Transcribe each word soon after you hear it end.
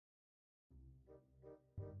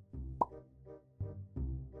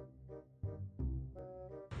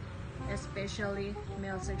especially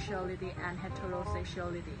male sexuality and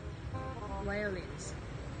heterosexuality, violence,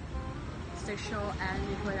 sexual and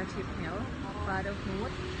reproductive health,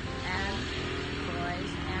 fatherhood, and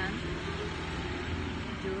boys and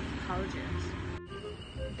youth cultures.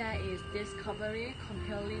 That is discovery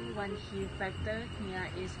compelling. One key factor here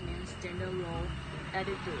is men's gender role,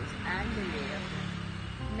 attitudes, and beliefs.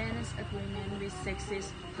 Men's agreement with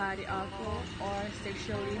sexist, patriarchal, or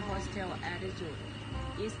sexually hostile attitude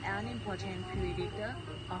is an important predictor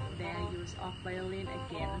of their use of violence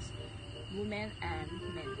against women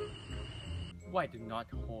and men. Why do not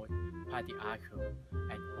hold patriarchal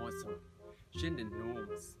and hostile gender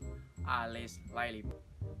norms are less likely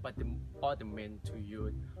but the other men to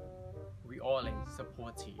use violent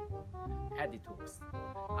supportive attitudes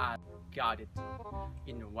are guarded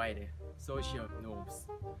in wider social norms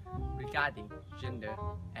regarding gender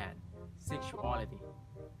and sexuality.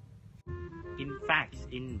 In fact,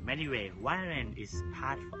 in many ways, violence is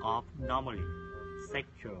part of normal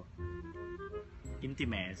sexual,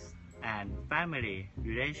 intimate, and family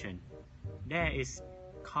relations. There is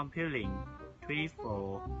compelling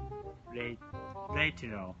threefold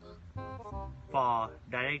rationale for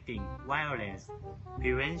directing violence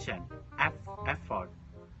prevention effort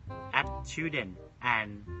at children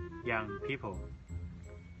and young people.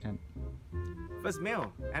 First,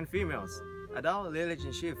 male and females adult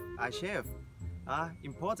relationships are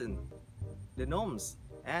important. The norms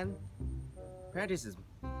and practices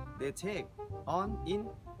they take on in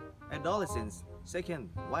adolescence. Second,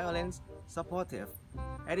 violence supportive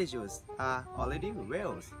attitudes are already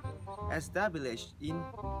well established in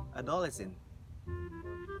adolescence.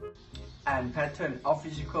 And patterns of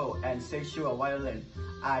physical and sexual violence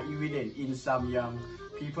are evident in some young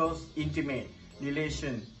people's intimate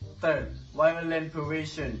relations. Third, violence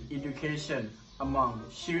prevention education among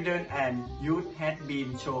children and youth has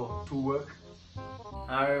been shown to work.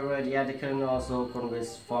 However, the article also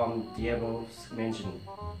conveys from the above mentioned.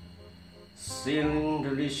 Sealing the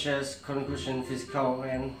research conclusion, physical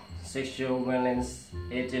and sexual violence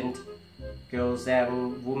against girls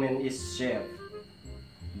and women is shaped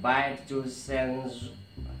by attitudes and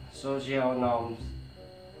social norms,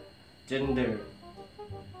 gender,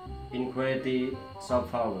 inequality,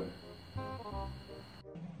 soft power.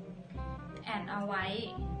 And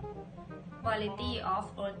avoid quality of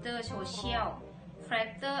other social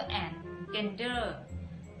factor and gender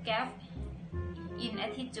gap in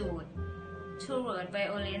attitude toward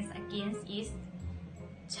violence against is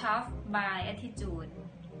tough by attitude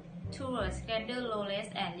towards gender roles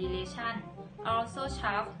and relation, also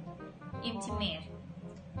tough intimate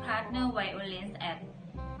partner violence at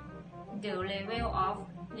the level of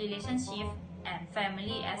relationship and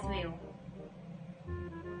family as well.